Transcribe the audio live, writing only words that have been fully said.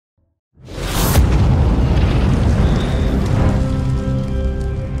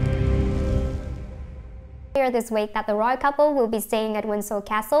earlier this week that the royal couple will be staying at Windsor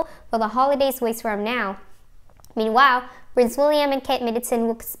Castle for the holidays weeks from now. Meanwhile, Prince William and Kate Middleton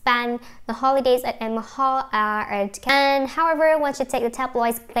will spend the holidays at Emerald Hall and however, one should take the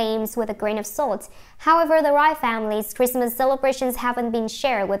tabloids' claims with a grain of salt. However, the royal family's Christmas celebrations haven't been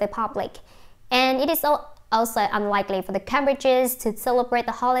shared with the public, and it is also unlikely for the Cambridges to celebrate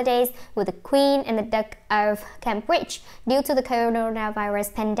the holidays with the Queen and the Duke of Cambridge due to the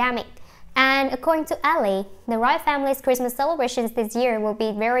coronavirus pandemic. And according to Ali, the royal family's Christmas celebrations this year will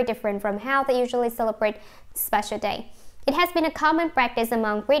be very different from how they usually celebrate the special day. It has been a common practice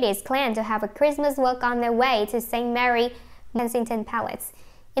among British clans to have a Christmas walk on their way to St. Mary, Kensington Palace.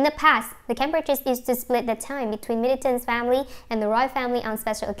 In the past, the Cambridges used to split their time between Middleton's family and the royal family on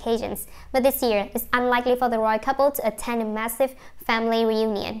special occasions, but this year, it's unlikely for the royal couple to attend a massive family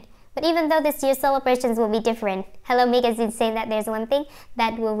reunion. But even though this year's celebrations will be different, Hello Magazine said that there's one thing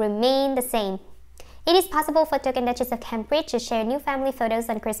that will remain the same. It is possible for Duke and Duchess of Cambridge to share new family photos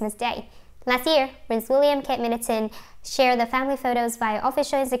on Christmas Day. Last year, Prince William and Kate Middleton shared the family photos via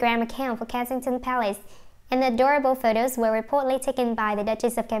official Instagram account for Kensington Palace, and the adorable photos were reportedly taken by the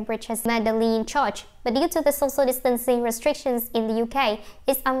Duchess of Cambridge's Madeleine George. But due to the social distancing restrictions in the UK,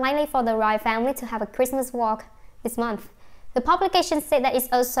 it's unlikely for the royal family to have a Christmas walk this month. The publication said that it's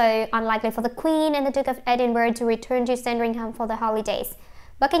also unlikely for the Queen and the Duke of Edinburgh to return to Sandringham for the holidays.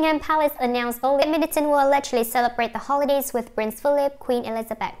 Buckingham Palace announced earlier that Middleton will allegedly celebrate the holidays with Prince Philip, Queen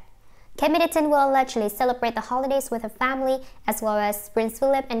Elizabeth. Kate Middleton will allegedly celebrate the holidays with her family as well as Prince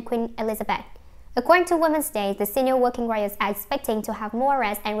Philip and Queen Elizabeth. According to Women's Day, the senior working royals are expecting to have more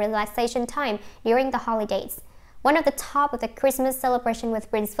rest and relaxation time during the holidays. One of the top of the Christmas celebration with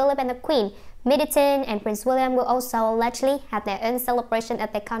Prince Philip and the Queen, Middleton and Prince William will also allegedly have their own celebration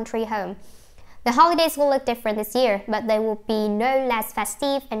at their country home. The holidays will look different this year, but they will be no less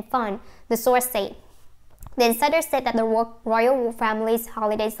festive and fun, the source said. The insider said that the royal family's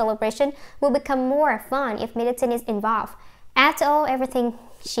holiday celebration will become more fun if Middleton is involved. After all, everything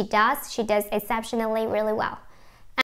she does exceptionally really well.